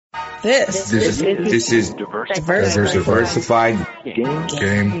This is Diversified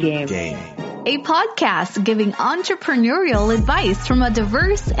Game. A podcast giving entrepreneurial advice from a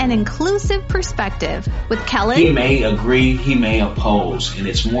diverse and inclusive perspective with Kellen. He may agree, he may oppose, and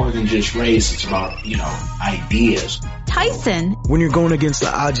it's more than just race, it's about, ideas. Tyson. When you're going against the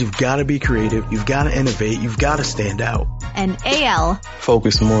odds, you've got to be creative, you've got to innovate, you've got to stand out. And AL.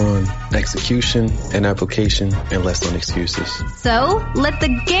 Focus more on execution and application and less on excuses. So, let the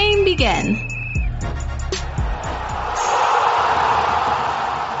game begin.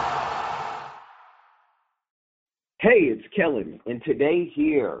 Hey, it's Kellen, and today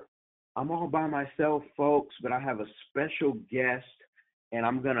here, I'm all by myself, folks, but I have a special guest, and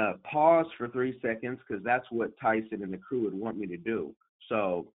I'm going to pause for 3 seconds because that's what Tyson and the crew would want me to do.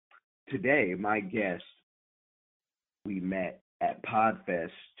 So today, my guest, we met at PodFest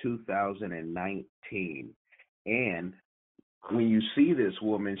 2019, and when you see this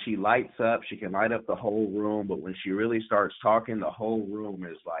woman, she lights up, she can light up the whole room, but when she really starts talking, the whole room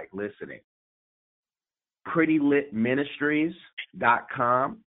is like listening.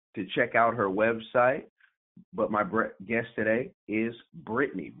 PrettyLitMinistries.com to check out her website. But my guest today is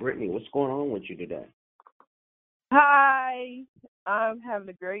Brittany. Brittany, what's going on with you today? Hi, I'm having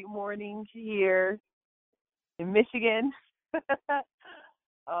a great morning here in Michigan.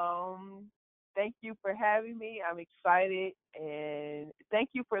 Thank you for having me. I'm excited, and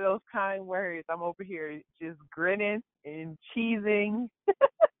thank you for those kind words. I'm over here just grinning and cheesing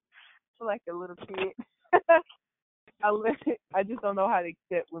like a little kid. I just don't know how to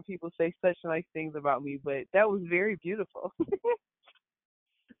accept when people say such nice things about me, but that was very beautiful.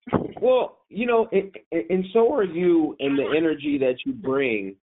 Well, and so are you, and the energy that you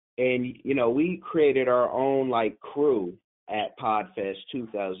bring. And, we created our own, crew at PodFest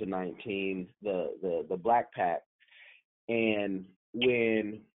 2019, the Black Pack. And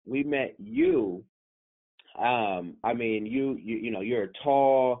when we met you, you're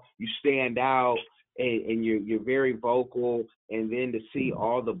tall, you stand out, and you're very vocal, and then to see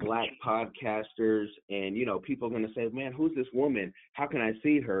all the Black podcasters, and people are going to say, man, who's this woman? How can I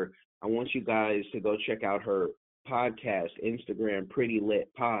see her? I want you guys to go check out her podcast, Instagram, Pretty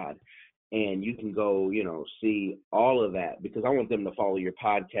Lit Pod, and you can go, see all of that, because I want them to follow your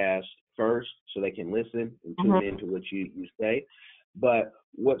podcast first so they can listen and tune into what you say. But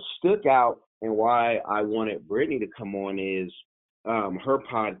what stuck out and why I wanted Brittany to come on is her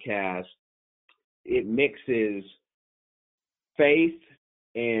podcast. It mixes faith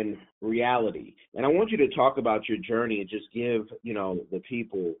and reality. And I want you to talk about your journey and just give, the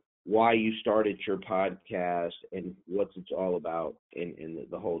people why you started your podcast and what it's all about in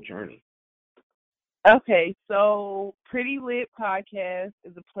the whole journey. Okay, so Pretty Lit Podcast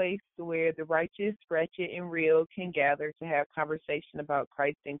is a place where the righteous, ratchet, and real can gather to have conversation about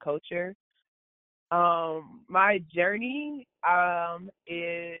Christ and culture. My journey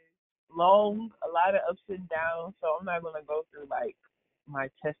is long, a lot of ups and downs, so I'm not going to go through my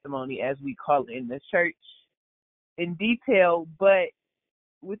testimony, as we call it in the church, in detail, but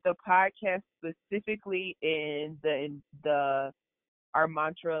with the podcast specifically, in the our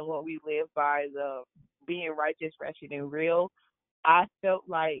mantra and what we live by, the being righteous, ratchet, and real, I felt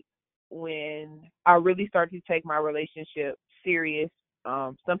like when I really started to take my relationship serious,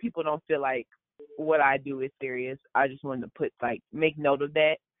 some people don't feel like what I do is serious. I just wanted to make note of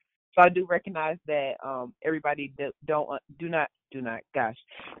that. So I do recognize that everybody does not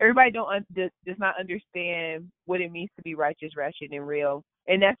understand what it means to be righteous, ratchet, and real,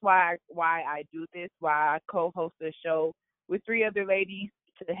 and that's why I do this. Why I co-host a show with 3 other ladies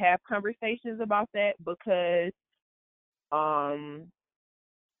to have conversations about that, because I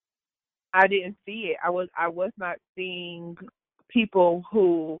didn't see it. I was not seeing people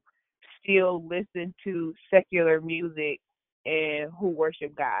who still listen to secular music and who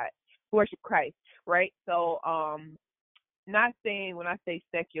worship God, who worship Christ, right? So, not saying, when I say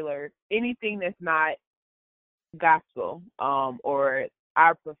secular, anything that's not gospel, or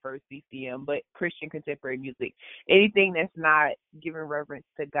I prefer CCM, but Christian contemporary music, anything that's not giving reverence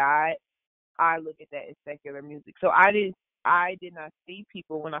to God, I look at that as secular music. So I did not see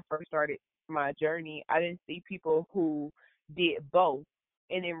people when I first started my journey. I didn't see people who did both.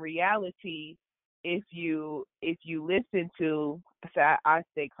 And in reality, if you listen to, I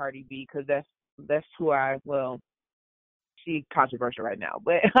say Cardi B, because that's who she's controversial right now,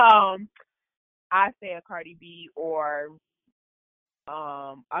 but I say a Cardi B, or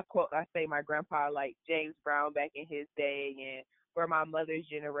I say my grandpa, like James Brown back in his day, and for my mother's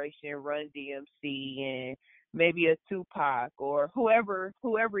generation, Run DMC, and maybe a Tupac, or whoever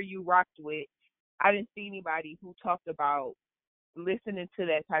you rocked with. I didn't see anybody who talked about listening to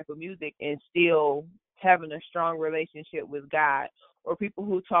that type of music and still having a strong relationship with God, or people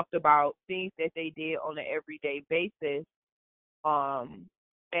who talked about things that they did on an everyday basis,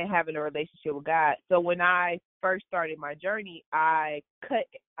 and having a relationship with God. So when I first started my journey, I cut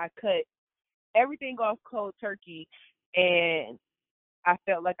everything off cold turkey, and I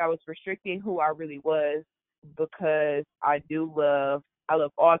felt like I was restricting who I really was, because I love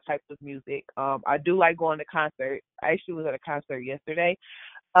all types of music. I do like going to concerts. I actually was at a concert yesterday.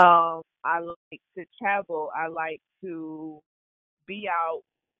 I like to travel. I like to be out,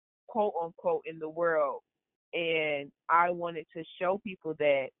 quote unquote, in the world. And I wanted to show people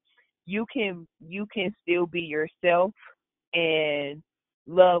that you can still be yourself and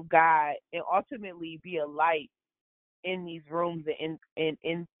love God and ultimately be a light in these rooms and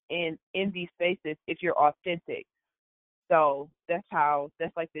in these spaces if you're authentic. So that's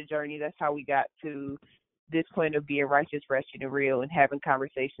like the journey. That's how we got to this point of being righteous, wretched, and real, and having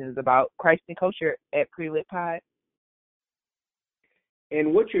conversations about Christ and culture at Pre-Lit Pod.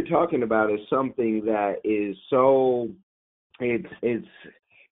 And what you're talking about is something that is so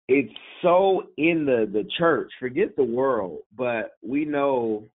it's so in the church. Forget the world, but we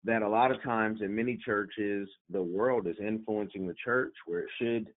know that a lot of times in many churches, the world is influencing the church, where it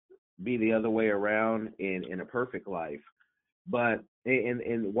should be the other way around in a perfect life. But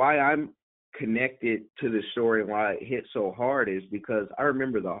and why I'm connected to this story and why it hit so hard is because I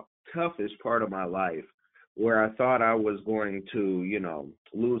remember the toughest part of my life, where I thought I was going to,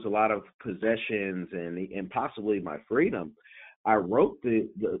 lose a lot of possessions and possibly my freedom. I wrote the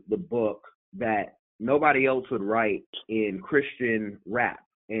book that nobody else would write in Christian rap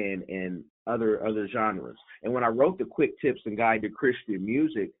and other genres. And when I wrote the Quick Tips and Guide to Christian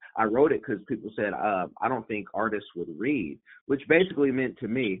Music, I wrote it because people said, I don't think artists would read, which basically meant to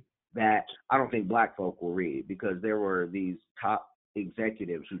me that I don't think black folk will read, because there were these top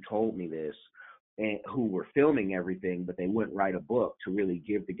executives who told me this, and who were filming everything, but they wouldn't write a book to really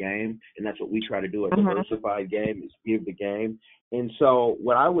give the game. And that's what we try to do at Diversified Game, is give the game. And so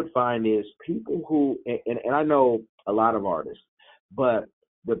what I would find is people who, and I know a lot of artists, but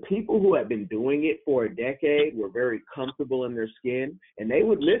the people who have been doing it for a decade were very comfortable in their skin, and they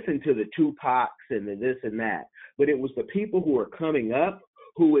would listen to the Tupacs and the this and that. But it was the people who were coming up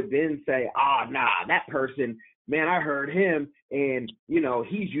who would then say, nah, that person, man, I heard him, and,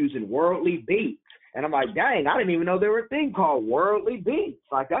 he's using worldly beats. And I'm like, dang, I didn't even know there was a thing called worldly beats.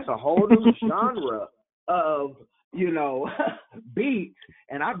 Like, that's a whole new genre of, beats.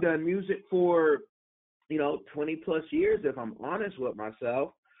 And I've done music for, 20 plus years, if I'm honest with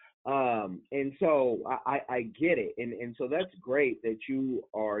myself. And so I get it. And so that's great that you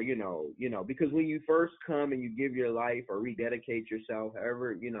are, because when you first come and you give your life or rededicate yourself,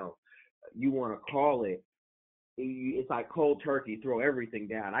 however, you want to call it, it's like cold turkey, throw everything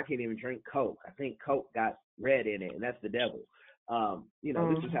down. I can't even drink Coke. I think Coke got red in it, and that's the devil.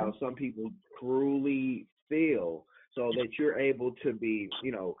 This is how some people truly feel, so that you're able to be,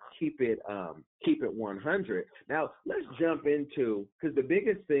 keep it 100. Now, let's jump into, because the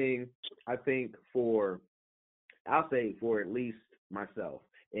biggest thing I think I'll say for at least myself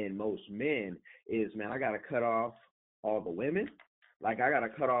and most men is, man, I got to cut off all the women. Like, I got to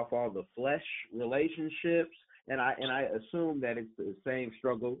cut off all the flesh relationships. And I assume that it's the same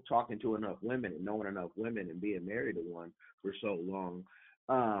struggle talking to enough women and knowing enough women and being married to one for so long.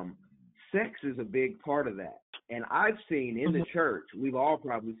 Sex is a big part of that. And I've seen in the church, we've all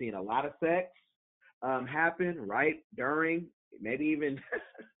probably seen a lot of sex happen right during, maybe even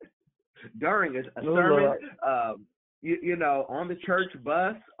during a sermon, on the church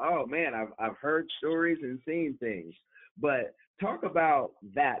bus. Oh man, I've heard stories and seen things. But talk about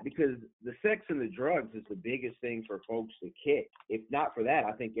that, because the sex and the drugs is the biggest thing for folks to kick. If not for that,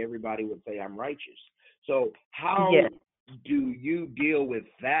 I think everybody would say I'm righteous. So how do you deal with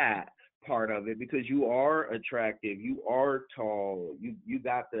that part of it? Because you are attractive, you are tall, you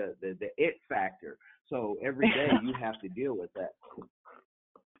got the it factor. So every day you have to deal with that.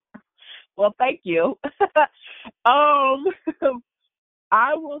 Well, thank you. I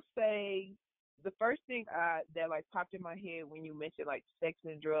will say, the first thing that popped in my head when you mentioned sex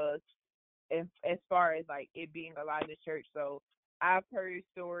and drugs, and as far as it being a lot in the church. So I've heard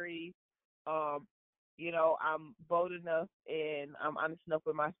stories. I'm bold enough and I'm honest enough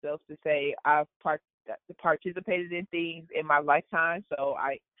with myself to say I've participated in things in my lifetime. So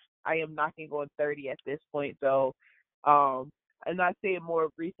I am knocking on 30 at this point. So I'm not saying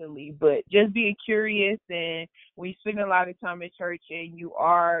more recently, but just being curious, and when you spend a lot of time in church and you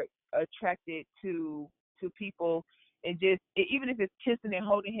are attracted to people, and just even if it's kissing and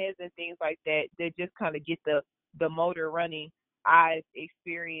holding hands and things like that, that just kind of get the motor running. I've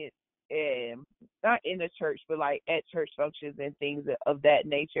experienced, not in the church, but like at church functions and things of that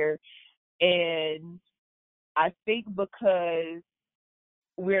nature. And I think because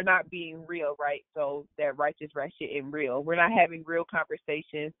we're not being real, right? So that righteous, ratchet, and real. We're not having real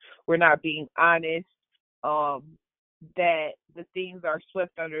conversations. We're not being honest. That the things are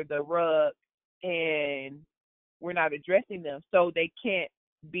swept under the rug, and we're not addressing them. So they can't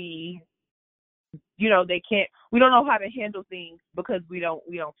be, they can't. We don't know how to handle things because we don't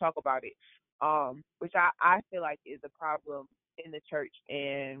talk about it. Which I feel like is a problem in the church,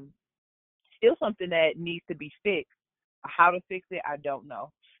 and still something that needs to be fixed. How to fix it, I don't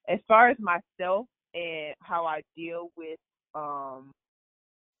know. As far as myself and how I deal with,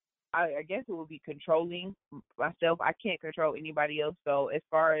 I guess it would be controlling myself. I can't control anybody else. So as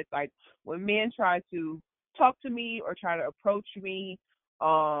far as like when men try to talk to me or try to approach me,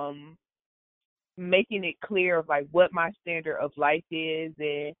 making it clear of like what my standard of life is,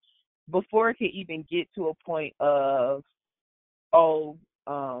 and before it can even get to a point of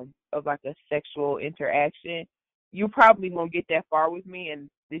of like a sexual interaction, you probably won't get that far with me. And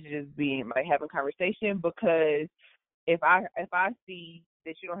this is just being like having conversation, because if I see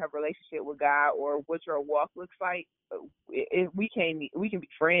that you don't have a relationship with God or what your walk looks like, we can be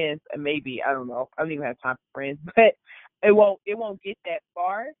friends. And maybe, I don't know, I don't even have time for friends, but it won't get that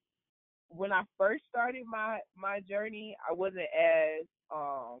far. When I first started my journey, I wasn't as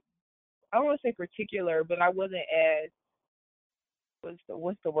I don't want to say particular, but I wasn't as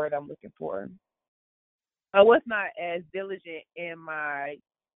what's the word I'm looking for? I was not as diligent in my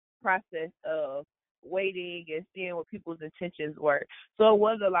process of waiting and seeing what people's intentions were. So it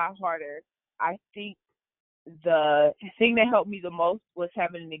was a lot harder. I think the thing that helped me the most was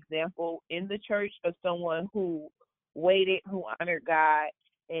having an example in the church of someone who waited, who honored God,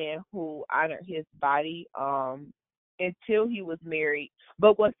 and who honored his body until he was married,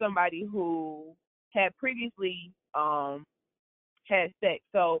 but was somebody who had previously had sex.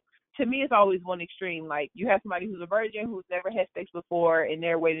 So to me, it's always one extreme. Like, you have somebody who's a virgin who's never had sex before, and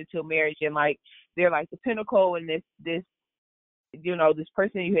they're waiting until marriage, and like they're like the pinnacle, and this this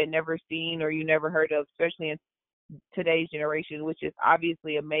person you had never seen or you never heard of, especially in today's generation, which is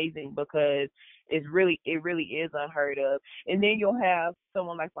obviously amazing because it really is unheard of. And then you'll have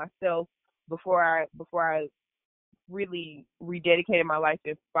someone like myself, before I really rededicated my life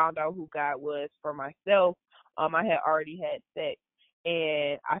and found out who God was for myself, I had already had sex.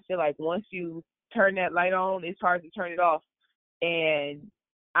 And I feel like once you turn that light on, it's hard to turn it off. And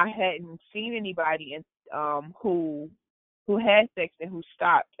I hadn't seen anybody who had sex and who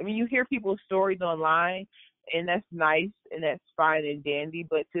stopped. I mean, you hear people's stories online, and that's nice and that's fine and dandy,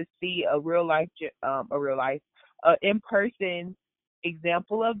 but to see a in-person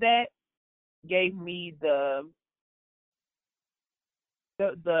example of that gave me the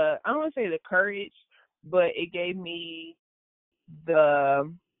I don't want to say the courage, but it gave me I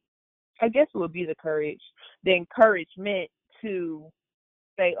guess it would be the encouragement to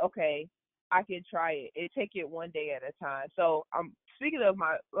say, okay, I can try it. It take it one day at a time. So I'm speaking of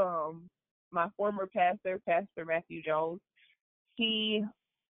my former pastor, Pastor Matthew Jones. He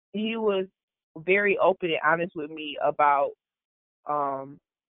was very open and honest with me about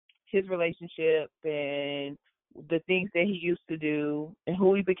his relationship and the things that he used to do and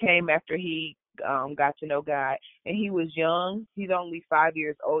who he became after he got to know God. And he was young. He's only 5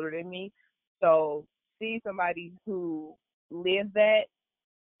 years older than me. So seeing somebody who lived that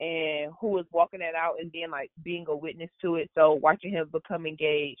and who was walking that out and then like being a witness to it. So watching him become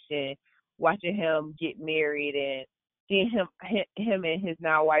engaged and watching him get married and seeing him and his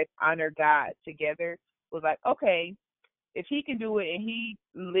now wife honor God together was like, okay, if he can do it and he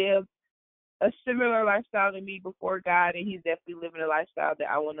lived a similar lifestyle to me before God, and he's definitely living a lifestyle that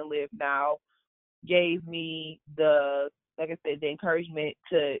I want to live now, gave me like I said, the encouragement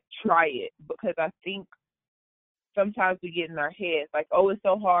to try it, because I think sometimes we get in our heads like, oh, it's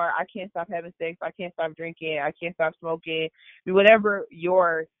so hard. I can't stop having sex. I can't stop drinking. I can't stop smoking. Whatever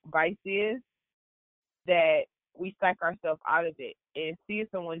your vice is, that we psych ourselves out of it. And seeing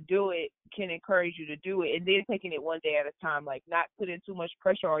someone do it can encourage you to do it. And then taking it one day at a time, like not putting too much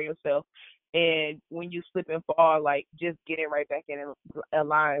pressure on yourself. And when you slip and fall, like just getting right back in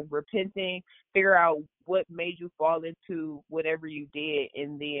line, repenting, figure out what made you fall into whatever you did,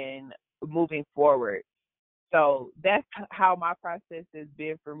 and then moving forward. So that's how my process has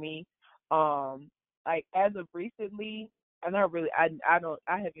been for me. Like as of recently, I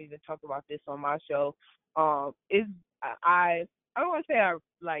haven't even talked about this on my show. I don't want to say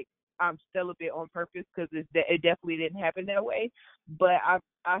I'm celibate on purpose because it definitely didn't happen that way. But I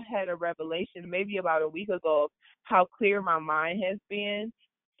had a revelation maybe about a week ago of how clear my mind has been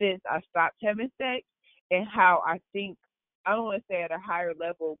since I stopped having sex, and how I think, I don't want to say at a higher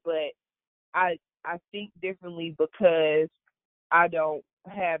level, but I think differently because I don't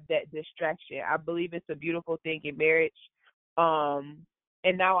have that distraction. I believe it's a beautiful thing in marriage.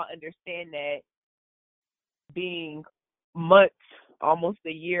 And now I understand that being months, almost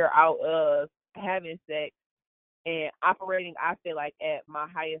a year out of having sex and operating, I feel like at my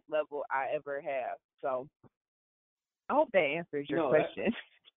highest level I ever have. So I hope that answers your question.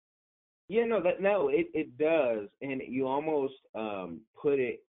 It does, and you almost put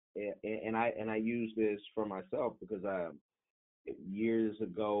it, and I use this for myself because years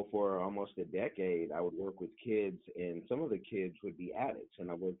ago, for almost a decade, I would work with kids, and some of the kids would be addicts,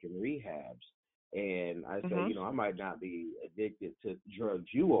 and I worked in rehabs. And I said, I might not be addicted to drugs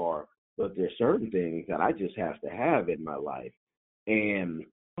you are, but there's certain things that I just have to have in my life, and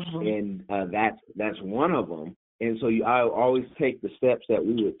that's one of them. And so I always take the steps that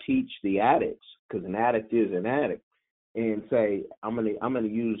we would teach the addicts, because an addict is an addict, and say I'm gonna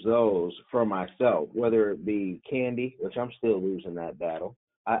use those for myself, whether it be candy, which I'm still losing that battle.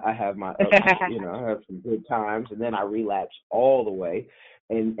 I have my I have some good times, and then I relapse all the way,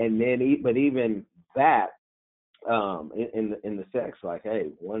 and then but even that in the sex, like, hey,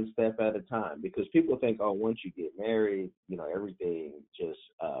 one step at a time, because people think, oh, once you get married, everything just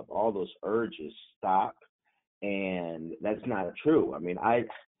all those urges stop, and that's not true. I mean, I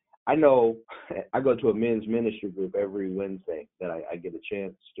know I go to a men's ministry group every Wednesday that I get a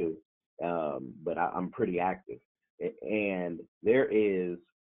chance to, but I'm pretty active. And there is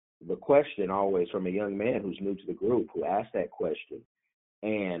the question always from a young man who's new to the group who asked that question.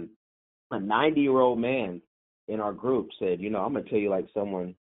 And a 90-year-old man in our group said, I'm going to tell you like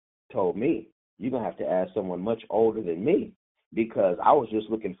someone told me. You're going to have to ask someone much older than me, because I was just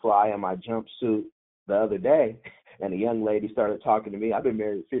looking fly in my jumpsuit the other day, and a young lady started talking to me. I've been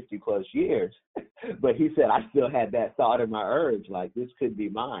married 50 plus years, but he said I still had that thought in my urge, like this could be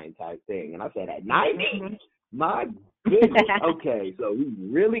mine type thing. And I said, at 90, my goodness. Okay, so we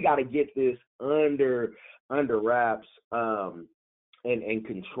really got to get this under wraps and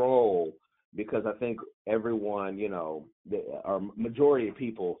control, because I think everyone, our majority of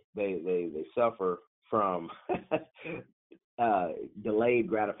people, they suffer from delayed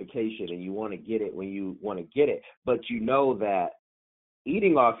gratification, and you want to get it when you want to get it. But that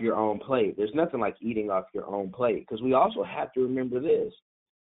eating off your own plate, there's nothing like eating off your own plate, because we also have to remember this.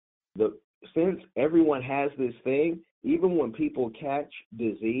 Since everyone has this thing, even when people catch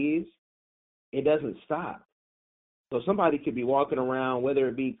disease, it doesn't stop. So somebody could be walking around, whether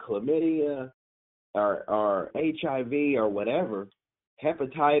it be chlamydia or HIV or whatever,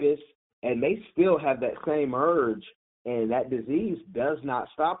 hepatitis, and they still have that same urge, and that disease does not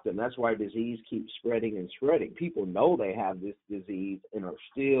stop them. That's why disease keeps spreading and spreading. People know they have this disease and are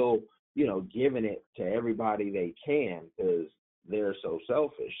still, giving it to everybody they can, because they're so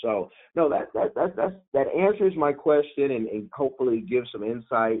selfish. So no, that answers my question, and hopefully gives some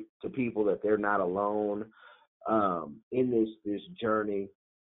insight to people that they're not alone in this journey,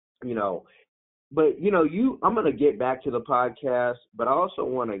 But I'm gonna get back to the podcast, but I also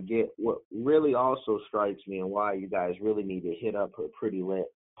want to get what really also strikes me, and why you guys really need to hit up her Pretty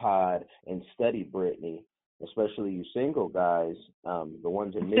Lit pod and study Brittany, especially you single guys, the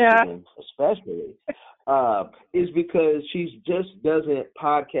ones in Michigan especially, is because she just doesn't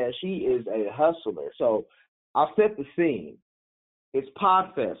podcast. She is a hustler. So I'll set the scene. It's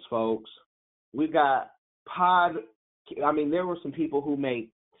Podfest, folks. We got there were some people who make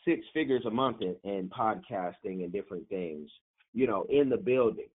 6 figures a month in podcasting and different things, in the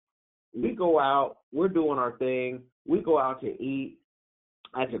building. We go out, we're doing our thing. We go out to eat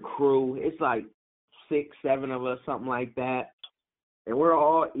as a crew. It's like 6, 7 of us, something like that. And we're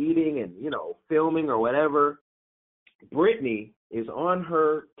all eating and, filming or whatever. Brittany is on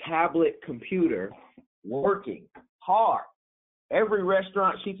her tablet computer working hard. Every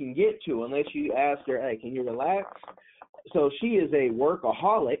restaurant she can get to, unless you ask her, hey, can you relax? So she is a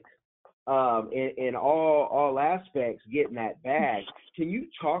workaholic in all aspects, getting that bag. Can you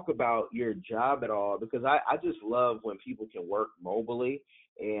talk about your job at all? Because I just love when people can work mobily,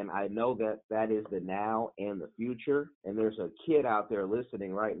 and I know that is the now and the future. And there's a kid out there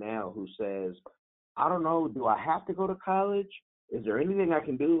listening right now who says, I don't know, do I have to go to college? Is there anything I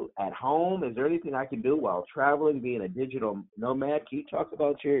can do at home? Is there anything I can do while traveling, being a digital nomad? Can you talk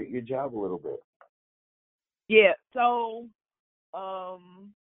about your job a little bit? Yeah, so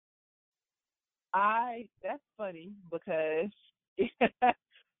that's funny because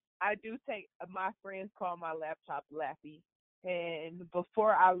I do take my friends call my laptop Laffy. And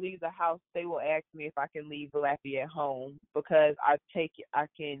before I leave the house, they will ask me if I can leave Laffy at home because I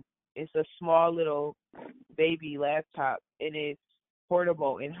can, it's a small little baby laptop and it's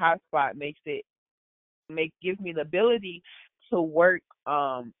portable and hotspot gives me the ability to work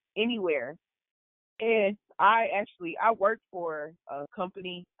anywhere. And I work for a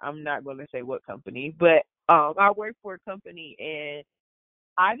company. I'm not going to say what company, but I work for a company, and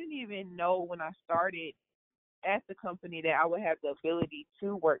I didn't even know when I started at the company that I would have the ability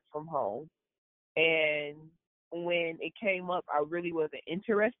to work from home. And when it came up, I really wasn't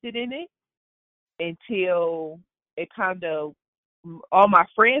interested in it until it kind of all my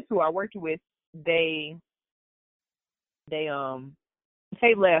friends who I worked with, they they um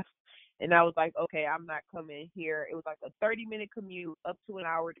they left, and I was like, okay, I'm not coming here. It was like a 30-minute commute up to an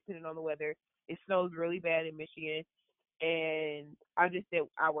hour depending on the weather. It snows really bad in Michigan, and I just said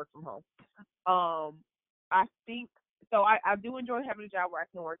I work from home. I think so. I do enjoy having a job where I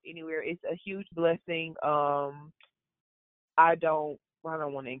can work anywhere. It's a huge blessing. I don't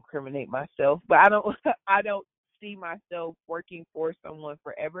want to incriminate myself, but I don't I don't see myself working for someone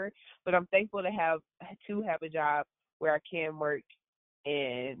forever. But I'm thankful to have a job where I can work,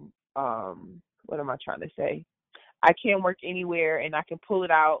 and what am I trying to say? I can work anywhere, and I can pull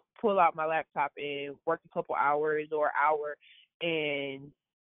out my laptop and work a couple hours or hour and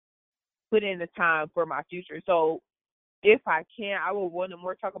put in the time for my future. So if I can, I will want to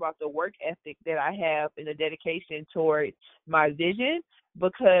more talk about the work ethic that I have and the dedication towards my vision,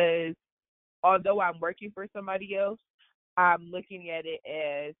 because although I'm working for somebody else, I'm looking at it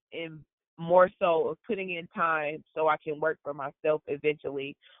as in more so of putting in time so I can work for myself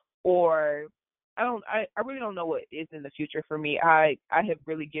eventually. Or I really don't know what is in the future for me. I have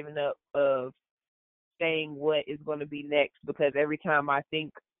really given up of saying what is going to be next, because every time I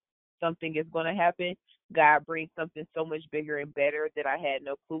think something is going to happen, God brings something so much bigger and better that I had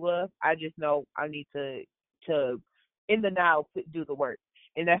no clue of. I just know I need to in the now do the work,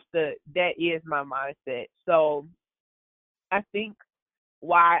 and that is my mindset. So I think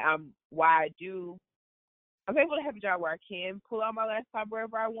why I'm able to have a job where I can pull out my laptop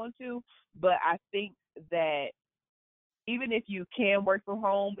wherever I want to, but I think that even if you can work from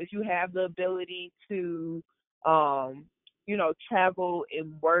home, if you have the ability to travel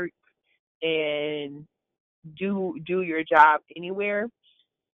and work and do your job anywhere,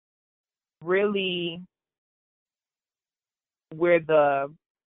 really where the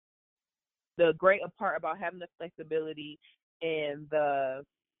great part about having the flexibility and the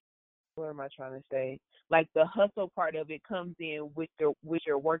what am I trying to say? Like the hustle part of it comes in with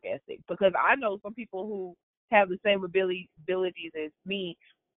your work ethic. Because I know some people who have the same abilities as me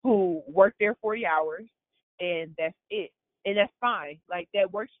who work there 40 hours and that's it. And that's fine. Like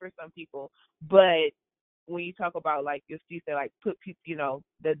that works for some people. But when you talk about like if you say like put people,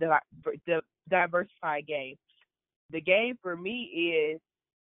 the diversified game. The game for me is,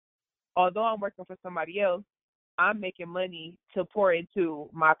 although I'm working for somebody else, I'm making money to pour into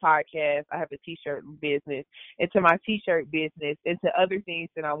my podcast. I have a t-shirt business, into my t-shirt business, into other things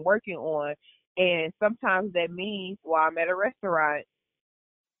that I'm working on. And sometimes that means while I'm at a restaurant,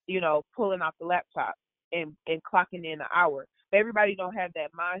 pulling off the laptop and clocking in an hour. But everybody don't have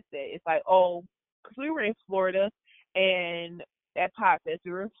that mindset. It's like, oh, because we were in Florida and at Podfest,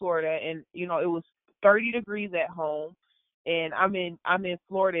 we were in Florida, and it was 30 degrees at home, and I'm in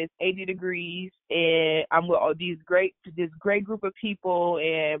Florida. It's 80 degrees, and I'm with all this great group of people,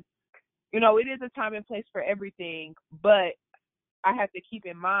 and it is a time and place for everything, but I have to keep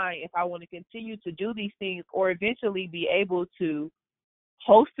in mind if I want to continue to do these things or eventually be able to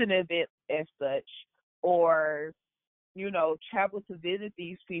host an event as such, or travel to visit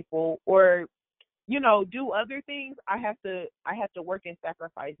these people, or do other things, I have to work and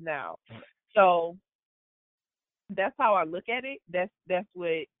sacrifice now. So that's how I look at it. That's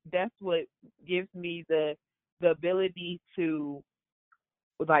what gives me the ability to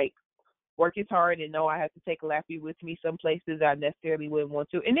like work as hard and know I have to take Laffy with me some places I necessarily wouldn't want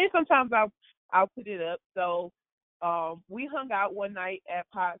to. And then sometimes I'll put it up. So we hung out one night at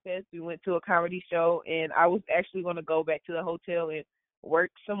Podfest. We went to a comedy show, and I was actually going to go back to the hotel and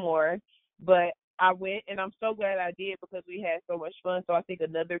work some more, but I went, and I'm so glad I did because we had so much fun. So I think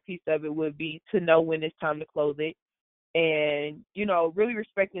another piece of it would be to know when it's time to close it, and really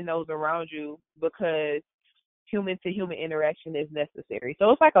respecting those around you, because human to human interaction is necessary. So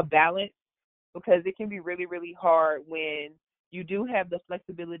it's like a balance, because it can be really, really hard when you do have the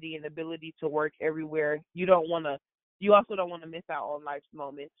flexibility and ability to work everywhere. You also don't want to miss out on life's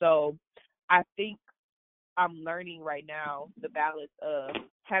moments. So I think I'm learning right now the balance of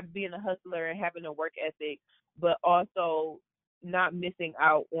being a hustler and having a work ethic, but also not missing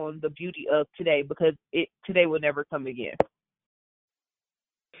out on the beauty of today, because today will never come again.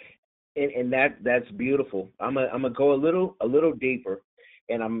 And that's beautiful. I'm gonna go a little deeper,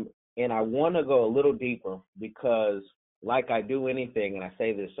 and I want to go a little deeper because, like I do anything, and I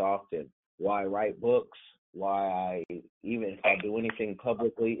say this often, why I write books, why even if I do anything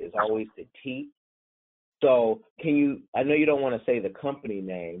publicly, is always to teach. So I know you don't want to say the company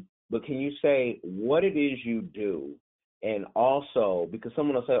name, but can you say what it is you do? And also, because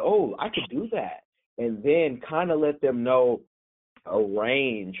someone will say, oh, I could do that. And then kind of let them know a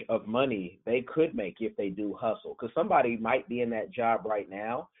range of money they could make if they do hustle. Because somebody might be in that job right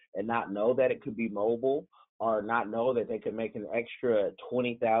now and not know that it could be mobile, or not know that they could make an extra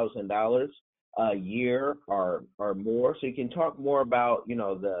 $20,000 a year or more. So you can talk more about,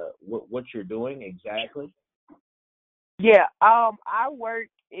 what you're doing exactly. Yeah, I work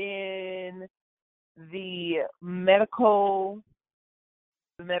in the medical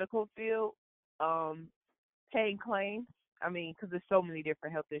field, paying claims. I mean, because there's so many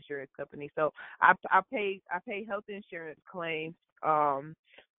different health insurance companies. So I pay health insurance claims.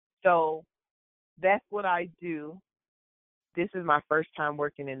 So that's what I do. This is my first time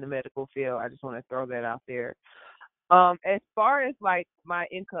working in the medical field. I just want to throw that out there. As far as like my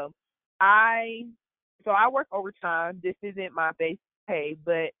income, I work overtime. This isn't my base pay,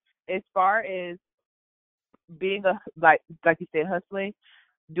 but as far as being like you said, hustling,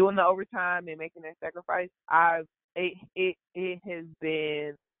 doing the overtime and making that sacrifice, it has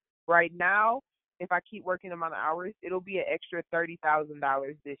been, right now, if I keep working the amount of hours, it'll be an extra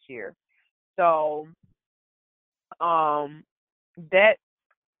 $30,000 this year. So that's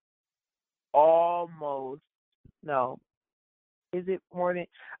almost, no, is it more than,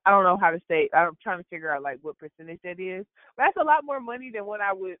 I don't know how to say, I'm trying to figure out like what percentage that is. But that's a lot more money than what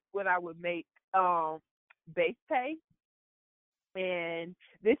I would make base pay. And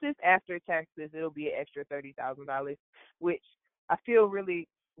this is after taxes. It'll be an extra $30,000, which I feel really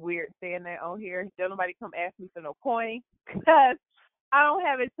weird saying that on here. Don't nobody come ask me for no coin because I don't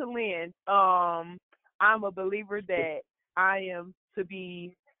have it to lend. I'm a believer that I am to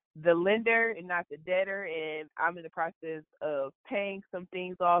be the lender and not the debtor, and I'm in the process of paying some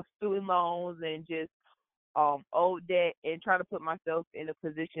things off, student loans and just old debt, and trying to put myself in a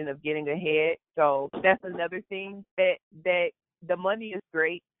position of getting ahead. So that's another thing that the money is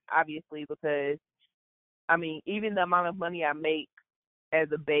great, obviously, because I mean, even the amount of money I make as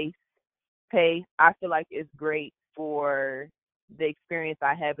a base pay, I feel like it's great for the experience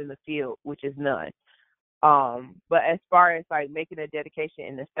I have in the field, which is none. But as far as like making a dedication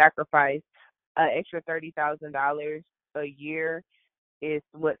and a sacrifice, an extra $30,000 a year is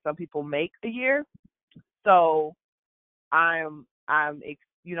what some people make a year. So I'm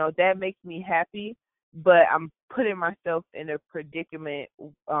that makes me happy, but I'm putting myself in a predicament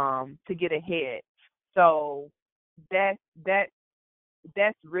to get ahead. So that's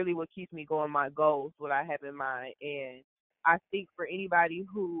really what keeps me going, my goals, what I have in mind. And I think for anybody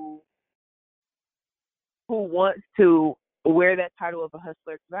who wants to wear that title of a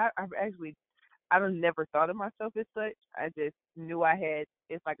hustler, because I've never thought of myself as such. I just knew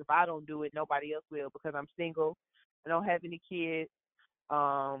it's like if I don't do it, nobody else will, because I'm single. I don't have any kids.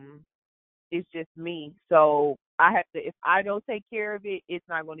 It's just me. So I have to, if I don't take care of it, it's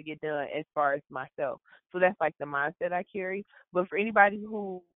not going to get done as far as myself. So that's like the mindset I carry. But for anybody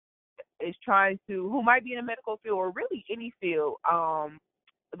who is who might be in the medical field or really any field,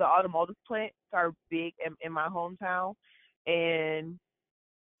 the automotive plants are big in my hometown. And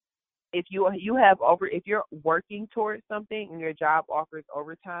if you're working towards something and your job offers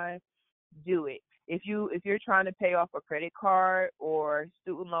overtime, do it. If you're trying to pay off a credit card or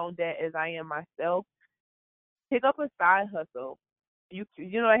student loan debt, as I am myself, pick up a side hustle. You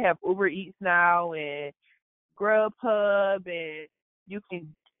know, I have Uber Eats now and Grubhub, and you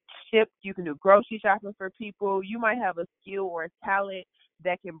can ship, you can do grocery shopping for people. You might have a skill or a talent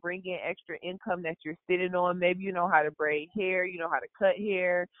that can bring in extra income that you're sitting on. Maybe you know how to braid hair, you know how to cut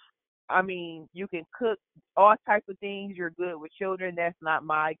hair. I mean, you can cook all types of things. You're good with children. That's not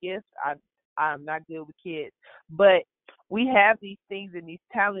my gift. I'm not good with kids. But we have these things and these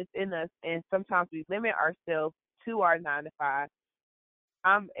talents in us, and sometimes we limit ourselves to our 9 to 5.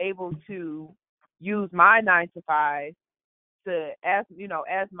 I'm able to use my 9 to 5 as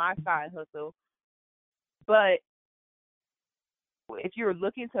my side hustle. But if you're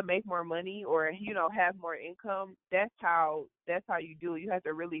looking to make more money or have more income, that's how you do it. You have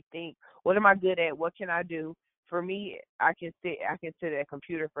to really think, what am I good at? What can I do? For me, I can sit at a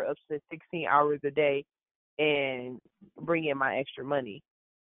computer for up to 16 hours a day and bring in my extra money.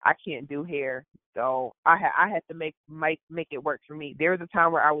 I can't do hair, so I had to make it work for me. There was a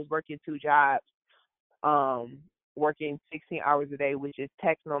time where I was working 2 jobs, working 16 hours a day, which is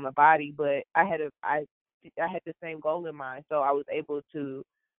taxing on the body. But I had the same goal in mind, so I was able to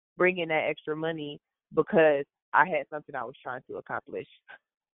bring in that extra money because I had something I was trying to accomplish.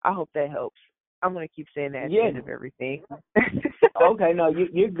 I hope that helps. I'm gonna keep saying that at the end of everything. Okay, no,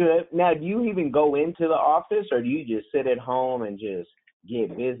 you're good. Now, do you even go into the office, or do you just sit at home and just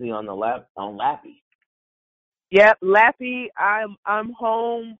get busy on Lappy? Yep, Lappy. I'm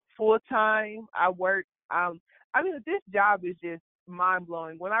home full time. I work. This job is just mind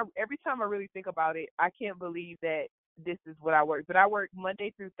blowing. Every time I really think about it, I can't believe that this is what I work. But I work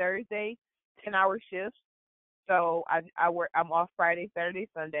Monday through Thursday, 10-hour shifts. So I'm off Friday, Saturday,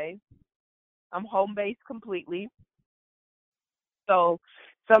 Sunday. I'm home based completely. So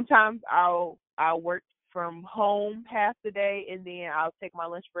sometimes I'll work from home half the day, and then I'll take my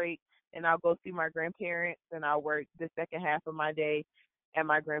lunch break and I'll go see my grandparents, and I'll work the second half of my day at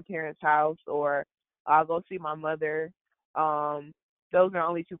my grandparents' house, or I'll go see my mother. Those are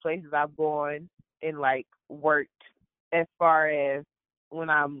only 2 places I've gone and like worked. As far as when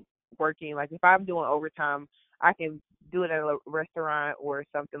I'm working, like if I'm doing overtime, I can do it at a restaurant or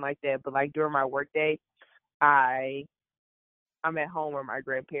something like that. But like during my work day, I'm at home with my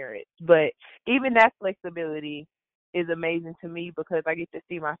grandparents. But even that flexibility is amazing to me because I get to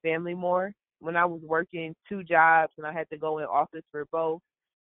see my family more. When I was working 2 jobs and I had to go in office for both,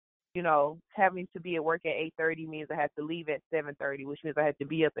 having to be at work at 8:30 means I had to leave at 7:30, which means I had to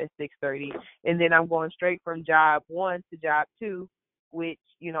be up at 6:30. And then I'm going straight from job 1 to job 2, which,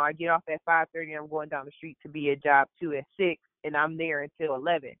 I get off at 5:30 and I'm going down the street to be at job 2 at 6, and I'm there until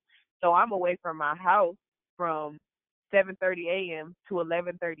 11. So I'm away from my house from 7:30 a.m. to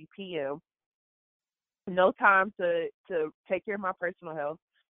 11:30 p.m. No time to take care of my personal health.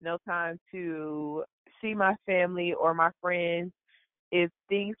 No time to see my family or my friends. If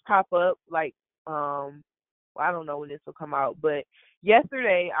things pop up, like I don't know when this will come out, but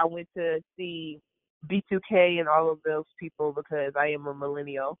yesterday I went to see B2K and all of those people because I am a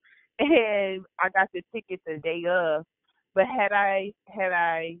millennial, and I got the tickets the day of. But had I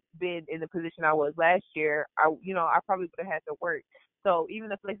been in the position I was last year, I probably would have had to work. So even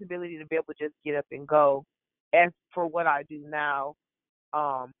the flexibility to be able to just get up and go, as for what I do now,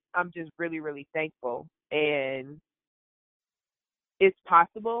 I'm just really, really thankful. And it's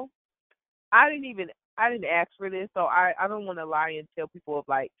possible. I didn't ask for this, so I don't want to lie and tell people of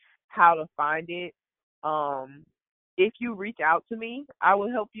like how to find it. If you reach out to me, I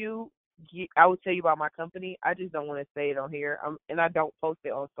will help you. I will tell you about my company. I just don't want to say it on here, and I don't post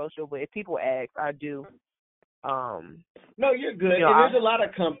it on social. But if people ask, I do. No, you're good. And there's a lot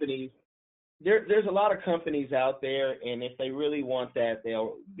of companies. There's a lot of companies out there, and if they really want that,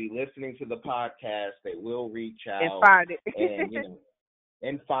 they'll be listening to the podcast. They will reach out and find it,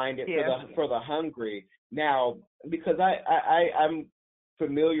 and find it for the hungry. Now, because I'm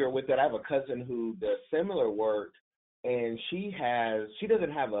familiar with it, I have a cousin who does similar work, and she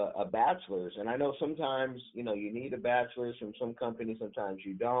doesn't have a bachelor's, and I know sometimes you need a bachelor's from some companies, sometimes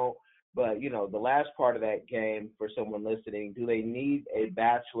you don't. But the last part of that game for someone listening, do they need a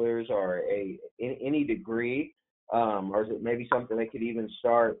bachelor's or any degree, or is it maybe something they could even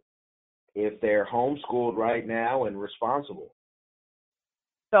start if they're homeschooled right now and responsible?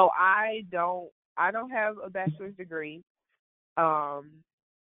 So I don't have a bachelor's degree. For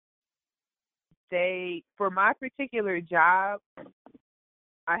my particular job,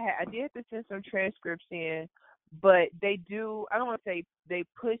 I did have to send some transcripts in, but they do, I don't want to say they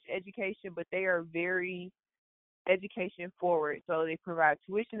push education, but they are very education forward. So they provide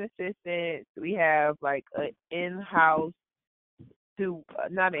tuition assistance. We have like an in-house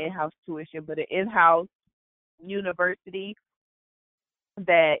not an in-house tuition, but an in-house university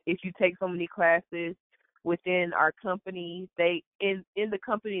that if you take so many classes within our company, they in the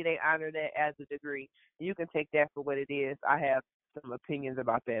company they honor that as a degree. You can take that for what it is. I have some opinions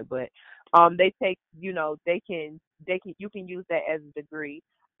about that, but they take you can use that as a degree.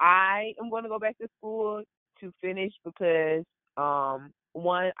 I am going to go back to school to finish because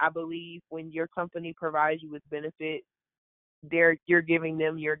one, I believe when your company provides you with benefits, you're giving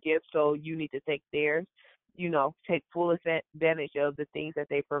them your gift, so you need to take theirs. Take full advantage of the things that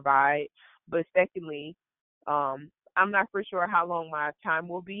they provide. But secondly, I'm not for sure how long my time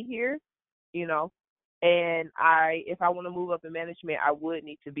will be here, and if I want to move up in management, I would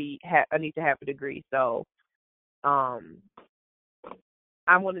need to I need to have a degree. So, I'm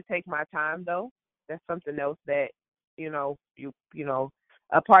going to take my time though. That's something else that,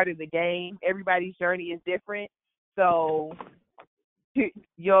 a part of the game. Everybody's journey is different. So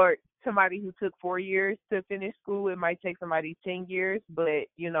somebody who took 4 years to finish school, it might take somebody 10 years, but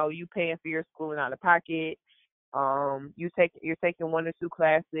you paying for your schooling out of pocket. You're taking 1 or 2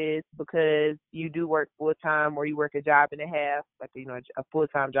 classes because you do work full time, or you work a job and a half, like a full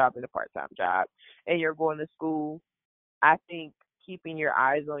time job and a part time job, and you're going to school. I think keeping your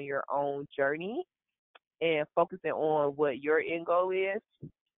eyes on your own journey and focusing on what your end goal is,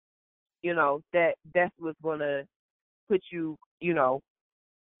 that's what's gonna put you,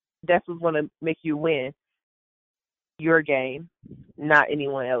 that's what's gonna make you win your game, not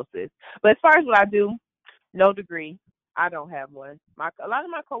anyone else's. But as far as what I do, no degree. I don't have one. A lot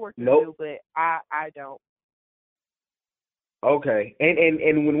of my coworkers do, but I don't. Okay.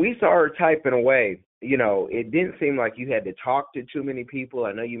 And when we saw her typing away, it didn't seem like you had to talk to too many people.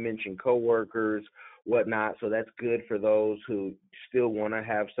 I know you mentioned coworkers, whatnot, so that's good for those who still want to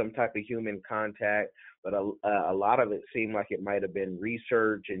have some type of human contact. But a lot of it seemed like it might have been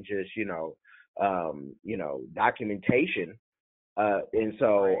research and just documentation. And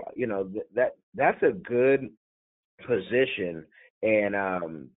so that's a good position.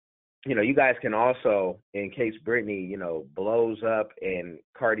 And you guys can also, in case Brittany blows up and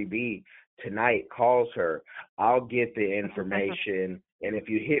Cardi B tonight calls her, I'll get the information. And if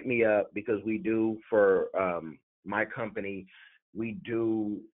you hit me up, because we do for my company, we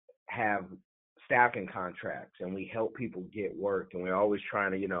do have staffing contracts and we help people get work, and we're always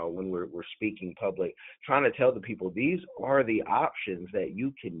trying to, when we're speaking public, trying to tell the people these are the options that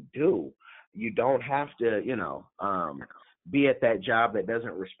you can do. You don't have to, be at that job that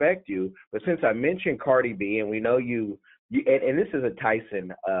doesn't respect you. But since I mentioned Cardi B, and we know you and this is a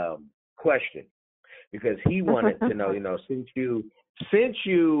Tyson question, because he wanted to know, since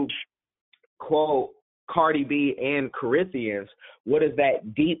you quote Cardi B and Corinthians, what does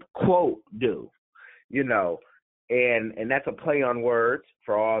that deep quote do? And that's a play on words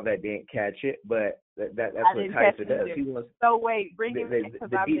for all that didn't catch it, but that's what Tyson does. He wants. So wait, bring it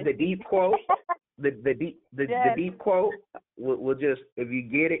the deep quote. The deep quote. We'll just, if you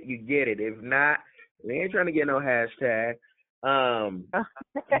get it, you get it. If not, we ain't trying to get no hashtag.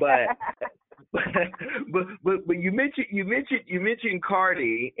 But you mentioned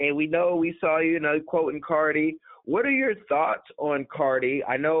Cardi, and we saw you quoting Cardi. What are your thoughts on Cardi?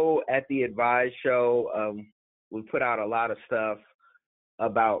 I know at the Advise show, we put out a lot of stuff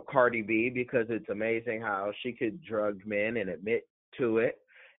about Cardi B, because it's amazing how she could drug men and admit to it,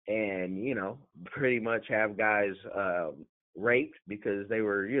 and pretty much have guys raped because they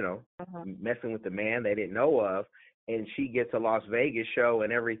were messing with the man they didn't know of, and she gets a Las Vegas show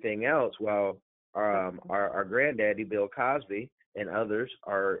and everything else, while our granddaddy Bill Cosby and others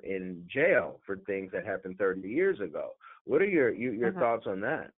are in jail for things that happened 30 years ago. What are your thoughts on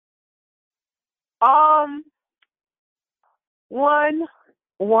that?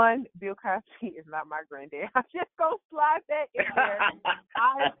 One, Bill Cosby is not my granddad. I'm just gonna slide that in there.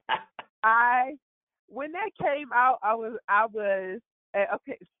 I when that came out, I was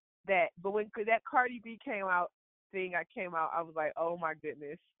okay that, but when that Cardi B came out, I was like, oh my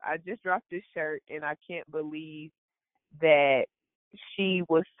goodness, I just dropped this shirt, and I can't believe that she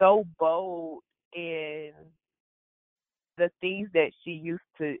was so bold in the things that she used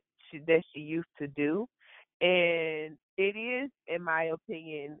to do. And it is, in my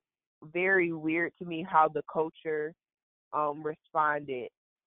opinion, very weird to me how the culture responded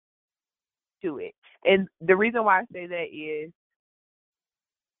to it. And the reason why I say that is,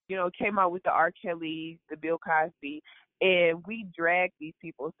 it came out with the R. Kelly, the Bill Cosby, and we drag these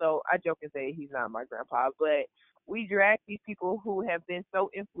people. So I joke and say he's not my grandpa, but we drag these people who have been so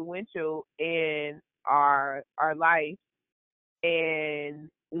influential in our life. And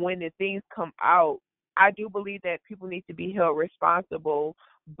when the things come out, I do believe that people need to be held responsible,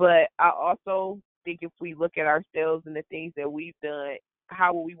 but I also think if we look at ourselves and the things that we've done,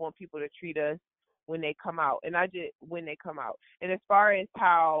 how will we want people to treat us when they come out? And when they come out. And as far as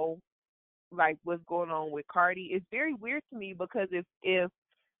how, like, what's going on with Cardi, it's very weird to me, because if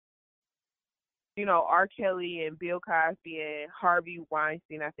R. Kelly and Bill Cosby and Harvey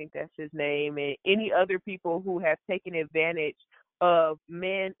Weinstein, I think that's his name, and any other people who have taken advantage of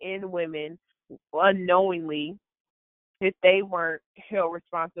men and women unknowingly, if they weren't held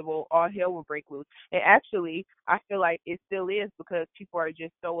responsible, all hell would break loose. And actually, I feel like it still is, because people are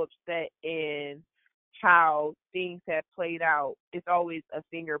just so upset in how things have played out. It's always a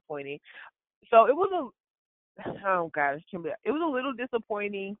finger pointing. So it was it was a little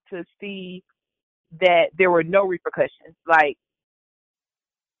disappointing to see that there were no repercussions, like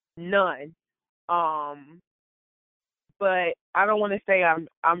none. but I don't want to say I'm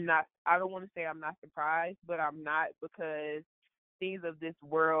not. I don't want to say I'm not surprised, but I'm not, because things of this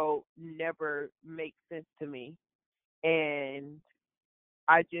world never make sense to me, and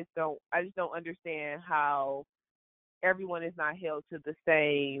I just don't understand how everyone is not held to the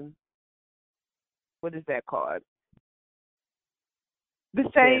same, what is that called? The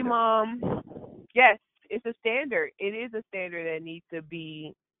same yes, it's a standard. It is a standard that needs to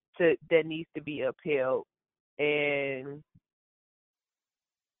be upheld. And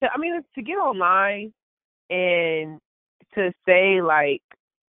to get online and to say like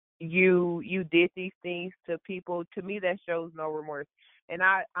you did these things to people, to me that shows no remorse. And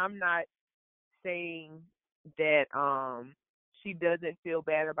I'm not saying that she doesn't feel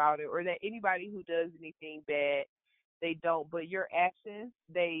bad about it, or that anybody who does anything bad, they don't, but your actions,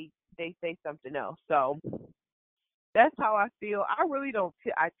 they say something else. So that's how I feel. I really don't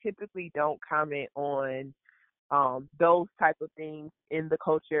I typically don't comment on those type of things in the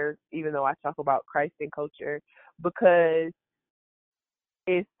culture, even though I talk about Christ in culture, because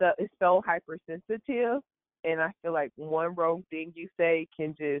it's so hypersensitive, and I feel like one wrong thing you say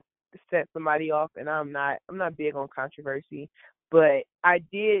can just set somebody off, and I'm not big on controversy, but I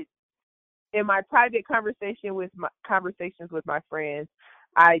did in my private conversations with my friends,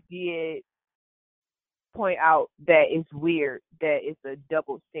 I did point out that it's weird that it's a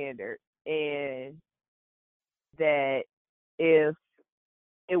double standard, and that if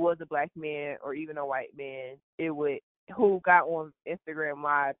it was a black man or even a white man, who got on Instagram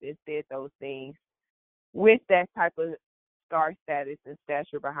Live and said those things with that type of star status and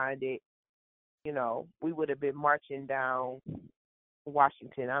stature behind it, we would have been marching down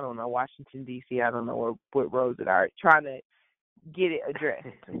Washington, D.C., I don't know what roads it are, trying to get it addressed.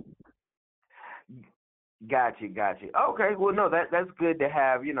 Got you. Okay, well, no, that's good to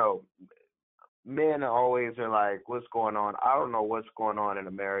have. Men always are like, what's going on? I don't know what's going on in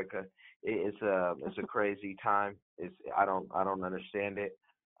America. It's a crazy time. I don't understand it.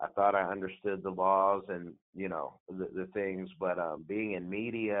 I thought I understood the laws and the things, but being in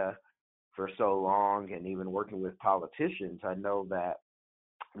media for so long and even working with politicians, I know that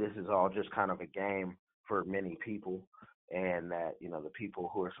this is all just kind of a game for many people, and that the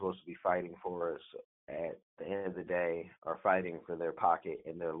people who are supposed to be fighting for us at the end of the day are fighting for their pocket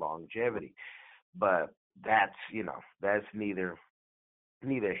and their longevity. But that's neither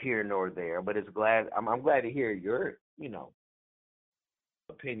here nor there. But I'm glad to hear your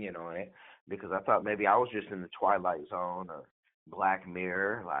opinion on it, because I thought maybe I was just in the Twilight Zone or Black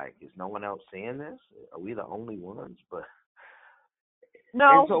Mirror. Like, is no one else seeing this? Are we the only ones? But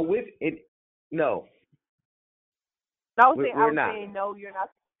no. And so with it, no. We're not. Saying no, you're not.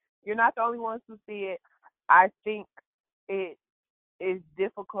 You're not the only ones who see it. I think it is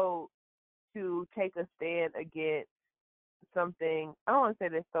difficult to take a stand against something, I don't want to say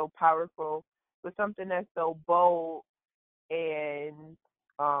that's so powerful, but something that's so bold and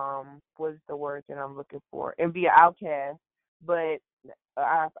what's the word that I'm looking for? And be an outcast. But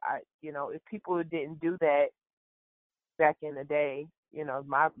I if people didn't do that back in the day,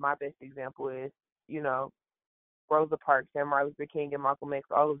 my best example is, Rosa Parks and Martin Luther King and Malcolm X,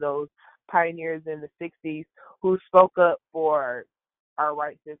 all of those pioneers in the 60s who spoke up for our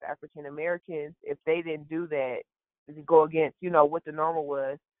rights as African Americans. If they didn't do that, to go against, what the normal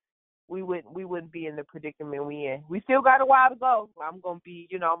was, we wouldn't be in the predicament we in. We still got a while to go. I'm gonna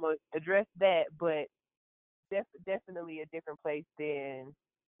address that, but definitely a different place than,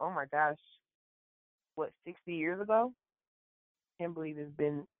 oh my gosh, 60 years ago? Can't believe it's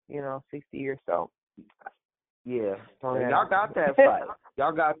been 60 years. So yeah, y'all got that fight.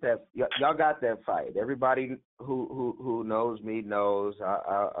 Y'all got that fight. Everybody who knows me knows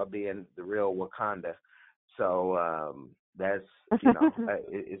I'll be in the real Wakanda. So that's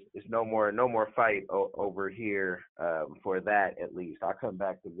it's no more fight over here for that, at least. I come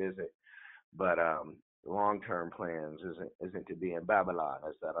back to visit, but long-term plans isn't to be in Babylon,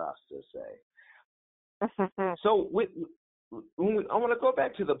 as that Rasta say. So I want to go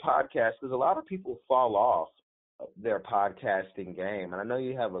back to the podcast, because a lot of people fall off their podcasting game, and I know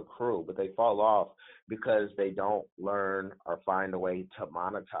you have a crew, but they fall off because they don't learn or find a way to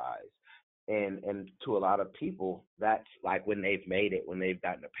monetize. And to a lot of people, that's like when they've made it, when they've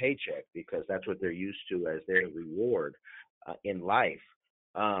gotten a paycheck, because that's what they're used to as their reward in life.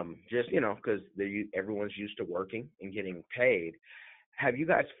 Because everyone's used to working and getting paid. Have you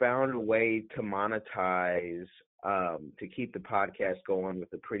guys found a way to monetize, to keep the podcast going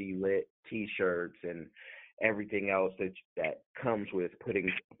with the pretty lit T-shirts and everything else that comes with putting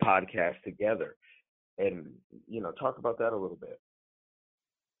a podcast together? And, talk about that a little bit.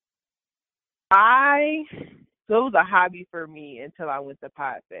 So it was a hobby for me until I went to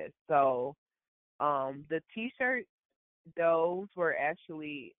PodFest. So the T-shirts, those were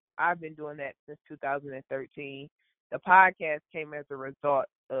actually, I've been doing that since 2013. The podcast came as a result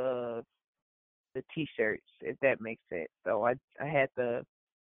of the T-shirts, if that makes sense. So I had the,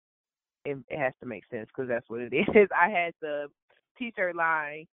 it has to make sense because that's what it is. I had the T-shirt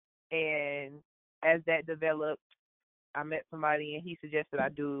line, and as that developed, I met somebody and he suggested I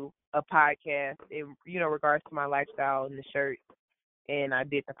do a podcast in, regards to my lifestyle and the shirts, and I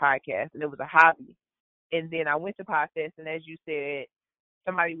did the podcast, and it was a hobby. And then I went to PodFest, and as you said,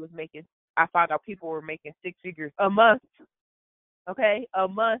 I found out people were making six figures a month, okay? A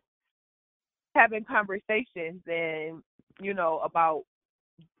month, having conversations and, about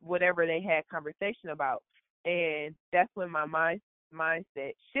whatever they had conversation about. And that's when my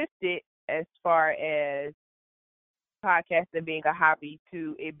mindset shifted as far as podcasting being a hobby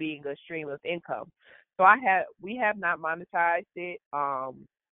to it being a stream of income. So we have not monetized it. I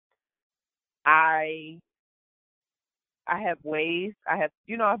have ways. I've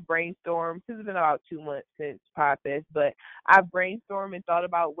brainstormed. This has been about 2 months since PodFest, but I've brainstormed and thought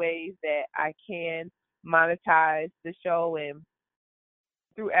about ways that I can monetize the show, and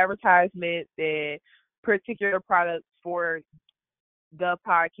through advertisements and particular products for the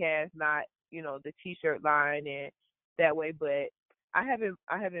podcast, not, the T-shirt line and that way. But I haven't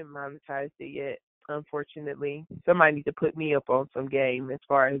monetized it yet, unfortunately. Somebody needs to put me up on some game as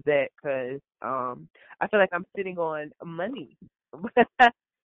far as that, because I feel like I'm sitting on money. Well,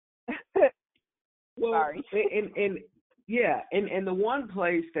 Sorry. And the one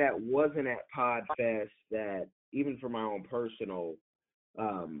place that wasn't at PodFest, that even for my own personal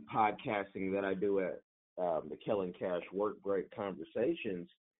podcasting that I do at the Kellen Cash Work Break Conversations,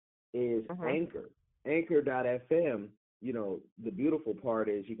 is Anchor. Anchor.fm. The beautiful part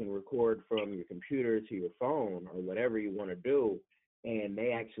is you can record from your computer to your phone or whatever you want to do, and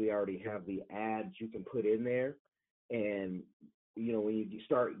they actually already have the ads you can put in there. And when you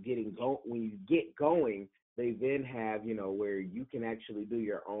when you get going, they then have where you can actually do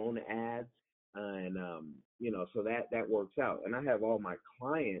your own ads, and so that works out. And I have all my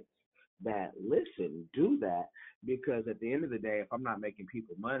clients that listen do that, because at the end of the day, if I'm not making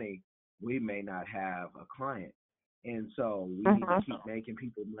people money, we may not have a client. And so we need to keep making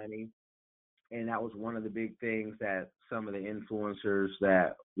people money. And that was one of the big things that some of the influencers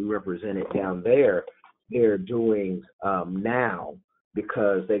that we represented down there, they're doing now,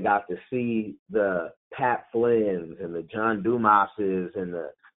 because they got to see the Pat Flynn's and the John Dumases and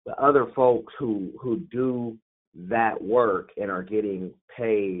the other folks who do that work and are getting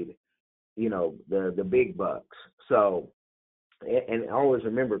paid, the big bucks. So, and always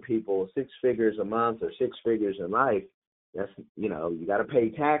remember, people, 6 figures a month or 6 figures in life, that's, you got to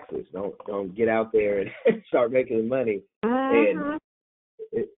pay taxes. Don't get out there and start making money. And,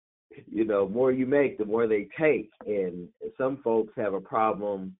 more you make, the more they take. And some folks have a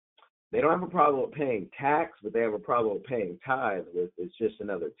problem. They don't have a problem with paying tax, but they have a problem with paying tithes. It's just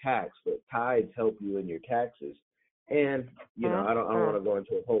another tax. But tithes help you in your taxes. And, I don't want to go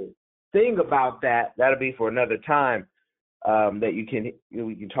into a whole thing about that. That'll be for another time. That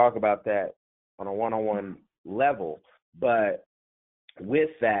we can talk about that on a one-on-one level. But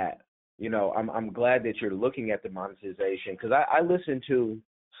with that, I'm glad that you're looking at the monetization, because I listen to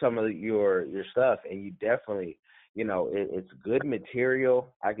some of your stuff, and you definitely, it's good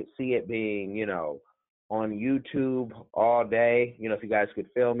material. I could see it being, on YouTube all day. If you guys could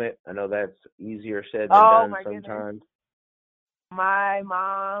film it, I know that's easier said than done sometimes. Goodness. My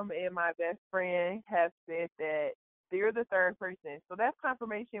mom and my best friend have said that you're the third person. So that's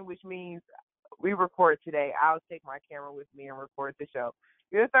confirmation, which means we record today. I'll take my camera with me and record the show.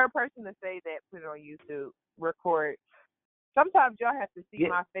 You're the third person to say that, put it on YouTube, record. Sometimes y'all have to see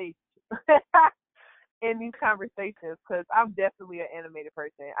my face in these conversations, because I'm definitely an animated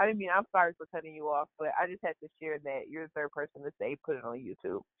person. I'm sorry for cutting you off, but I just had to share that you're the third person to say put it on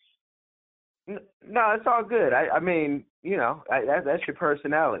YouTube. No, it's all good. That's your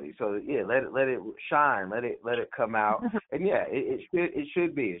personality. So let it shine, let it come out. And it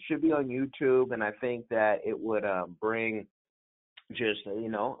should be on YouTube. And I think that it would bring just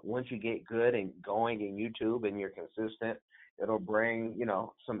once you get good and going in YouTube and you're consistent, it'll bring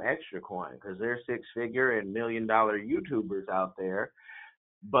some extra coin, because there's 6-figure and $1 million YouTubers out there.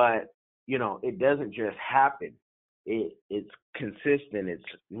 But it doesn't just happen. It's consistent. It's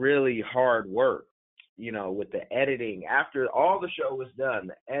really hard work, with the editing. After all the show is done,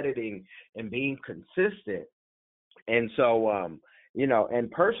 the editing and being consistent. And so,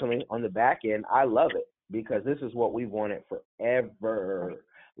 and personally on the back end, I love it, because this is what we've wanted forever.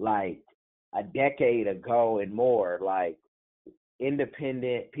 Like, a decade ago and more, like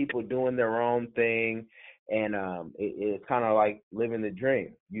independent people doing their own thing. And it's kind of like living the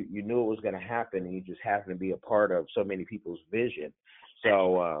dream. You knew it was going to happen, and you just happened to be a part of so many people's vision.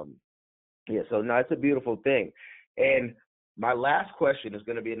 So, so no, it's a beautiful thing. And my last question is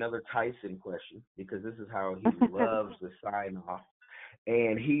going to be another Tyson question, because this is how he loves to sign off.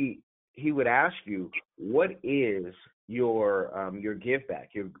 And he would ask you, what is your give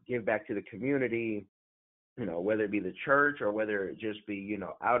back? Your give back to the community, you know, whether it be the church or whether it just be, you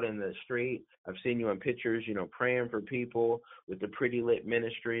know, out in the street. I've seen you in pictures, you know, praying for people with the Pretty Lit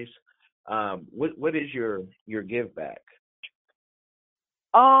Ministries. What is your give back?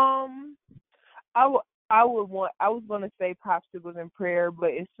 I was going to say popsicles and prayer,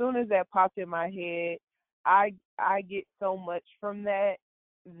 but as soon as that popped in my head, I get so much from that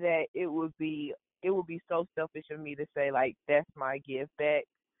it would be so selfish of me to say, like, that's my give back.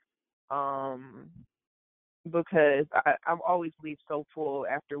 Because I'm always leave so full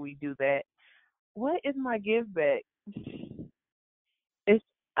after we do that. What is my give back? It's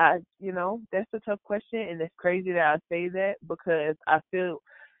that's a tough question, and it's crazy that I say that, because I feel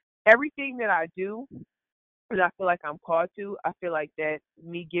everything that I do, and I feel like I'm called to, I feel like that's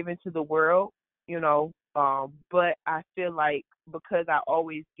me giving to the world, but I feel like because I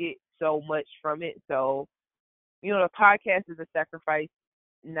always get so much from it, so, the podcast is a sacrifice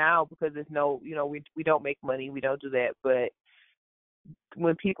now, because there's no, we don't make money, we don't do that, but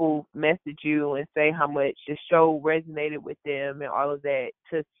when people message you and say how much the show resonated with them and all of that,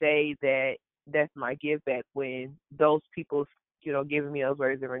 to say that that's my give back, when those people, giving me those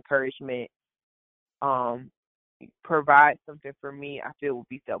words of encouragement, provide something for me, I feel would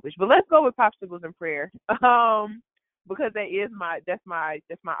be selfish. But let's go with popsicles and prayer, because that's my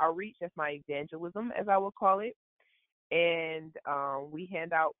outreach, that's my evangelism, as I would call it. And we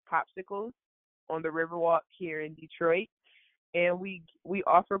hand out popsicles on the Riverwalk here in Detroit, and we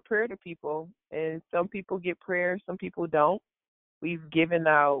offer prayer to people. And some people get prayer, some people don't. We've given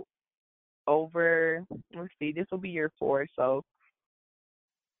out over, this will be year 4. So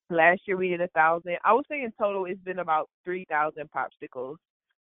last year we did 1,000. I would say in total it's been about 3,000 popsicles.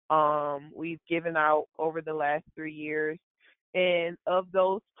 We've given out over the last 3 years. And of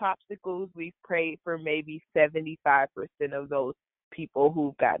those popsicles, we've prayed for maybe 75% of those people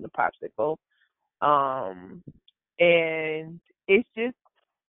who've gotten a popsicle. And it's just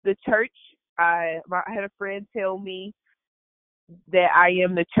the church. I had a friend tell me that I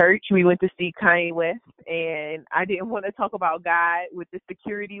am the church. We went to see Kanye West, and I didn't want to talk about God with the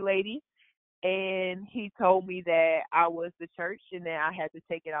security lady. And he told me that I was the church and that I had to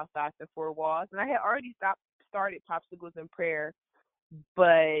take it outside the 4 walls. And I had already started popsicles and prayer,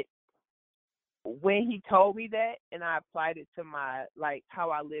 but when he told me that and I applied it to my, like, how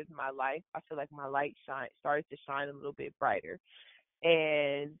I lived my life, I feel like my light started to shine a little bit brighter.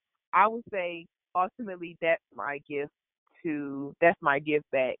 And I would say ultimately that's my give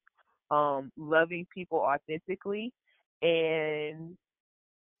back. Loving people authentically, and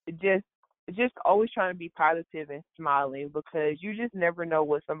just always trying to be positive and smiling, because you just never know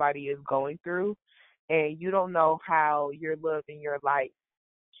what somebody is going through, and you don't know how your love and your light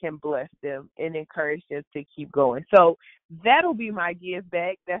can bless them and encourage them to keep going. So that'll be my give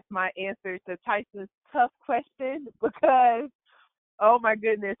back. That's my answer to Tyson's tough question, because, oh my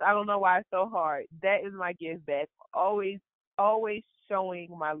goodness, I don't know why it's so hard. That is my give back. Always showing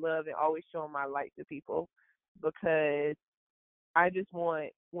my love and always showing my light to people, because I just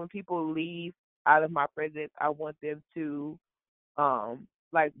want, when people leave out of my presence, I want them to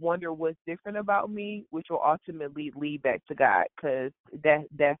wonder what's different about me, which will ultimately lead back to God, because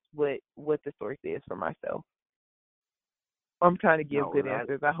that's what the source is for myself. I'm trying to give good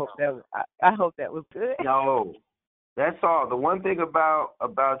answers. I hope that was good. No, that's all. The one thing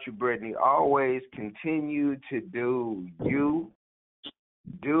about you, Brittany, always continue to do you,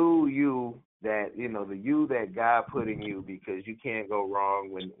 that, the you that God put in you, because you can't go wrong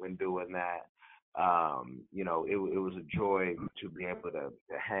when doing that. It was a joy to be able to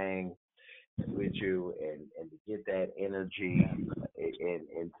hang with you and to get that energy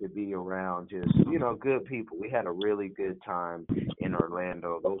and to be around just, good people. We had a really good time in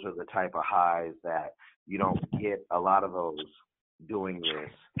Orlando. Those are the type of highs that you don't get a lot of those doing this.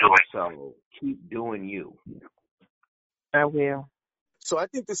 So keep doing you. I will. So I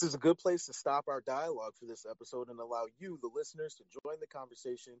think this is a good place to stop our dialogue for this episode and allow you, the listeners, to join the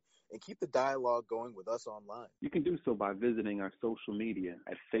conversation and keep the dialogue going with us online. You can do so by visiting our social media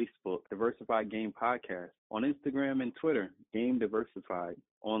at Facebook, Diversified Game Podcast, on Instagram and Twitter, Game Diversified,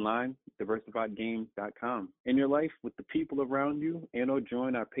 online, diversifiedgames.com. In your life with the people around you, and or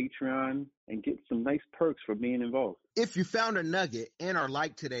join our Patreon and get some nice perks for being involved. If you found a nugget and or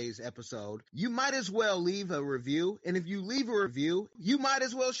liked today's episode, you might as well leave a review. And if you leave a review, you might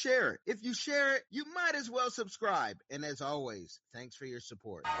as well share it. If you share it, you might as well subscribe. And as always, thanks for your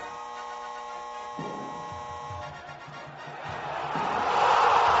support.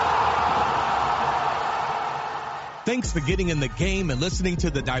 Thanks for getting in the game and listening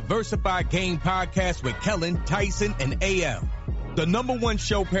to the Diversified Game Podcast with Kellen, Tyson, and AM. The #1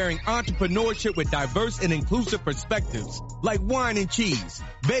 show pairing entrepreneurship with diverse and inclusive perspectives like wine and cheese,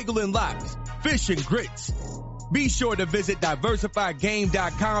 bagel and lox, fish and grits. Be sure to visit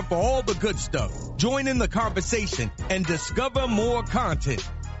diversifiedgame.com for all the good stuff. Join in the conversation and discover more content.